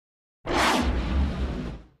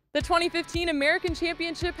The 2015 American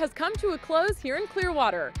Championship has come to a close here in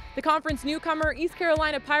Clearwater. The conference newcomer East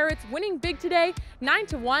Carolina Pirates winning big today,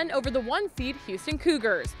 9-1 over the 1-seed Houston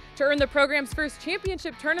Cougars to earn the program's first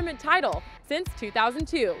championship tournament title since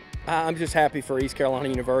 2002. I'm just happy for East Carolina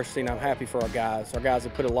University, and I'm happy for our guys. Our guys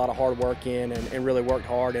have put a lot of hard work in and really worked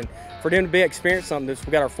hard. And for them to be experienced something,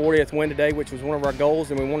 we got our 40th win today, which was one of our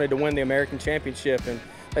goals, and we wanted to win the American Championship. And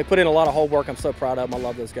they put in a lot of hard work. I'm so proud of them. I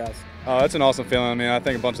love those guys. It's an awesome feeling. I mean, I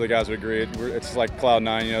think a bunch of the guys would agree. It's like cloud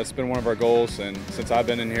nine. You know, it's been one of our goals, and since I've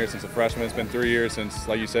been in here since a freshman, it's been 3 years since,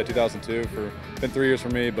 like you said, 2002. Been 3 years for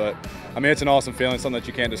me, but I mean, it's an awesome feeling, something that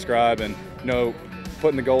you can't describe. And you know,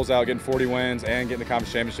 putting the goals out, getting 40 wins, and getting the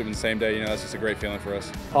conference championship in the same day, you know, that's just a great feeling for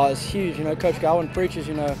us. Oh, it's huge. You know, Coach Godwin preaches,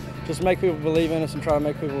 you know, just make people believe in us and try to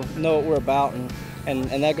make people know what we're about, and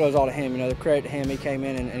that goes all to him. You know, the credit to him. He came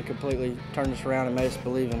in and completely turned us around and made us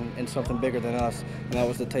believe in something bigger than us, and that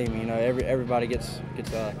was the team. You know, everybody gets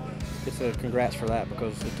a congrats for that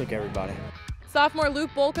because it took everybody. Sophomore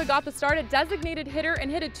Luke Bolka got the start at designated hitter and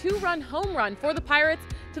hit a 2-run home run for the Pirates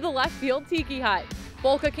to the left field tiki hut.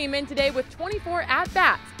 Bolka came in today with 24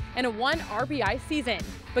 at-bats and a 1 RBI season,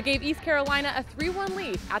 but gave East Carolina a 3-1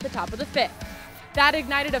 lead at the top of the 5th. That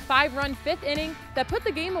ignited a 5-run 5th inning that put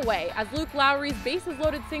the game away as Luke Lowry's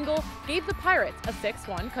bases-loaded single gave the Pirates a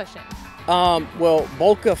 6-1 cushion. Well,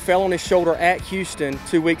 Bolka fell on his shoulder at Houston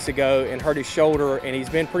 2 weeks ago and hurt his shoulder, and he's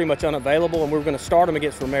been pretty much unavailable, and we were going to start him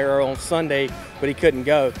against Romero on Sunday, but he couldn't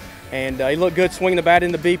go. And he looked good swinging the bat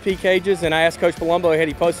in the BP cages, and I asked Coach Palumbo, had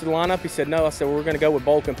he posted the lineup? He said no. I said, well, we're going to go with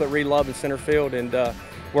Bolka and put Reed Love in center field, and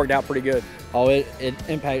worked out pretty good. Oh, it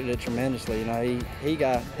impacted it tremendously. You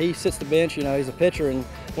know, he sits the bench. You know, he's a pitcher, and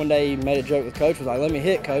one day he made a joke with Coach. Was like, "Let me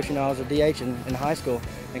hit, Coach." You know, I was a DH in high school,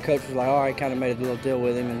 and Coach was like, "All right," kind of made a little deal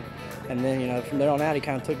with him, and then you know, from there on out, he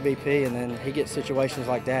kind of took BP, and then he gets situations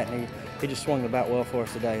like that, and he just swung the bat well for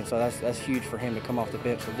us today, and so that's huge for him to come off the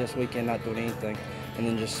bench this weekend not doing anything, and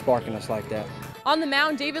then just sparking us like that. On the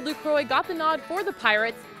mound, David Lucroy got the nod for the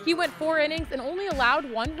Pirates. He went 4 innings and only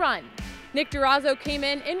allowed 1 run. Nick Durazo came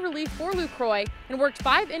in relief for Lucroy and worked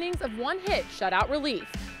 5 innings of 1 hit shutout relief.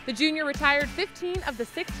 The junior retired 15 of the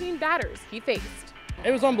 16 batters he faced.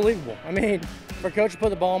 It was unbelievable. I mean, for Coach to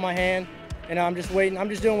put the ball in my hand, and I'm just waiting. I'm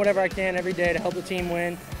just doing whatever I can every day to help the team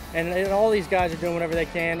win, and all these guys are doing whatever they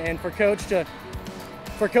can. And for Coach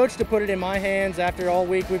to put it in my hands after all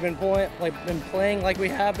week we've been playing like we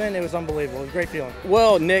have been, it was unbelievable. It was a great feeling.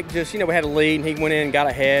 Well, Nick just, you know, we had a lead, and he went in and got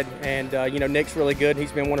ahead, and you know, Nick's really good.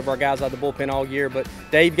 He's been one of our guys out of the bullpen all year, but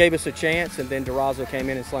Dave gave us a chance, and then Durazo came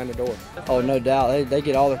in and slammed the door. Oh, no doubt. They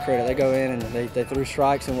get all the credit. They go in and they threw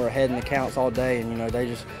strikes, and we're ahead in the counts all day, and you know, they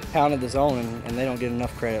just pounded the zone, and they don't get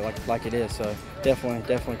enough credit like it is. So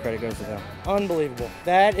definitely credit goes to them. Unbelievable.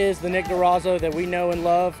 That is the Nick Durazo that we know and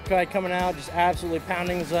love, coming out, just absolutely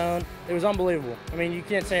pounding the zone. It was unbelievable. I mean, you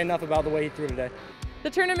can't say enough about the way he threw today. The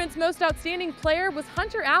tournament's most outstanding player was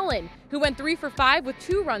Hunter Allen, who went 3 for 5 with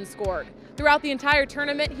 2 runs scored. Throughout the entire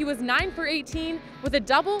tournament, he was 9 for 18 with a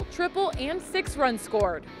double, triple, and 6 runs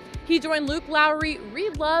scored. He joined Luke Lowry,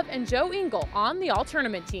 Reed Love, and Joe Engel on the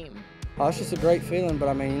all-tournament team. Oh, it's just a great feeling, but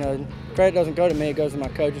I mean, you know, credit doesn't go to me. It goes to my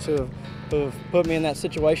coaches who have put me in that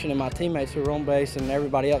situation, and my teammates who are on base, and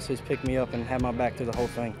everybody else who's picked me up and had my back through the whole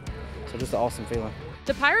thing. So just an awesome feeling.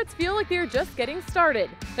 The Pirates feel like they're just getting started.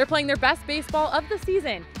 They're playing their best baseball of the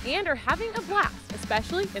season and are having a blast,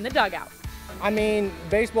 especially in the dugout. I mean,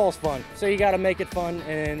 baseball's fun, so you got to make it fun,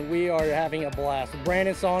 and we are having a blast.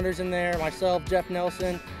 Brandon Saunders in there, myself, Jeff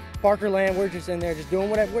Nelson, Parker Lamb, we're just in there just doing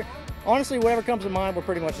whatever. Honestly, whatever comes to mind, we're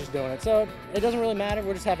pretty much just doing it. So it doesn't really matter.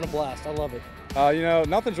 We're just having a blast. I love it. You know,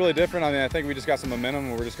 nothing's really different. I mean, I think we just got some momentum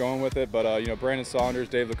and we're just going with it. But, you know, Brandon Saunders,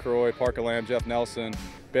 Dave LaCroix, Parker Lamb, Jeff Nelson,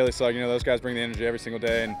 Bailey Sugg, you know, those guys bring the energy every single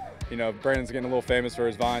day. And, you know, Brandon's getting a little famous for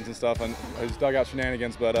his vines and stuff and his dugout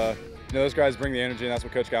shenanigans. But, you know, those guys bring the energy, and that's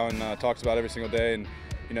what Coach Godwin talks about every single day. And,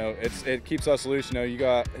 you know, it keeps us loose. You know, you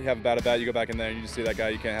have a bad at bat, you go back in there and you just see that guy,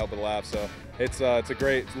 you can't help but laugh. So it's a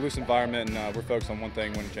great, loose environment, and we're focused on one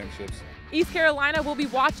thing: winning championships. East Carolina will be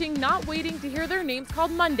watching, not waiting to hear their names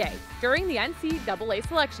called Monday during the NCAA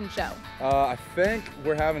selection show. I think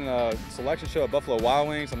we're having a selection show at Buffalo Wild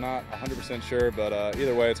Wings. I'm not 100% sure, but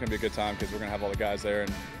either way, it's going to be a good time because we're going to have all the guys there,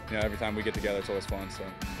 and you know, every time we get together, it's always fun. So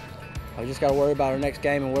we just got to worry about our next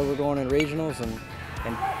game and where we're going in regionals, and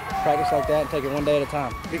practice like that and take it one day at a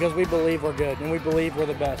time. Because we believe we're good and we believe we're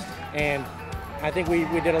the best. And I think we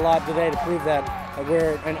did a lot today to prove that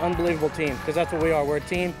we're an unbelievable team, because that's what we are. We're a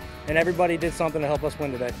team, and everybody did something to help us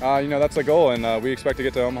win today. You know, that's the goal, and we expect to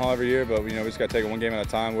get to Omaha every year, but you know, we just got to take it one game at a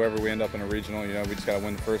time. Wherever we end up in a regional, you know, we just got to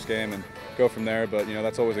win the first game and go from there. But you know,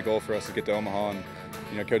 that's always a goal for us, to get to Omaha, and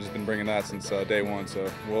you know, coach has been bringing that since day one, so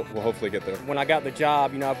we'll hopefully get there. When I got the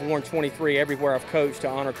job, you know, I've worn 23 everywhere I've coached to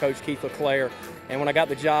honor Coach Keith LeClaire. And when I got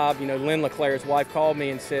the job, you know, Lynn LeClaire's wife called me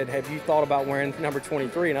and said, "Have you thought about wearing number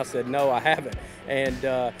 23?" And I said, "No, I haven't."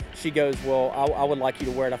 And she goes, "Well, I would like you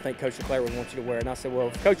to wear it. I think Coach LeClaire would want you to wear it." And I said, "Well,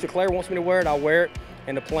 if Coach LeClaire wants me to wear it, I'll wear it."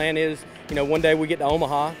 And the plan is, you know, one day we get to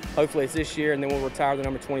Omaha. Hopefully it's this year, and then we'll retire the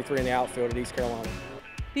number 23 in the outfield at East Carolina.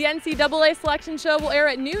 The NCAA Selection Show will air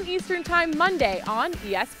at noon Eastern Time Monday on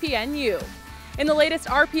ESPNU. In the latest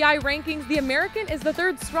RPI rankings, the American is the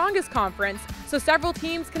third strongest conference, so several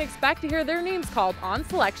teams can expect to hear their names called on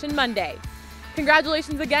Selection Monday.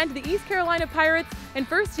 Congratulations again to the East Carolina Pirates and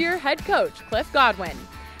first-year head coach Cliff Godwin.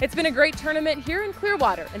 It's been a great tournament here in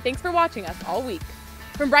Clearwater, and thanks for watching us all week.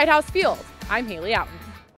 From Bright House Field, I'm Haley Outen.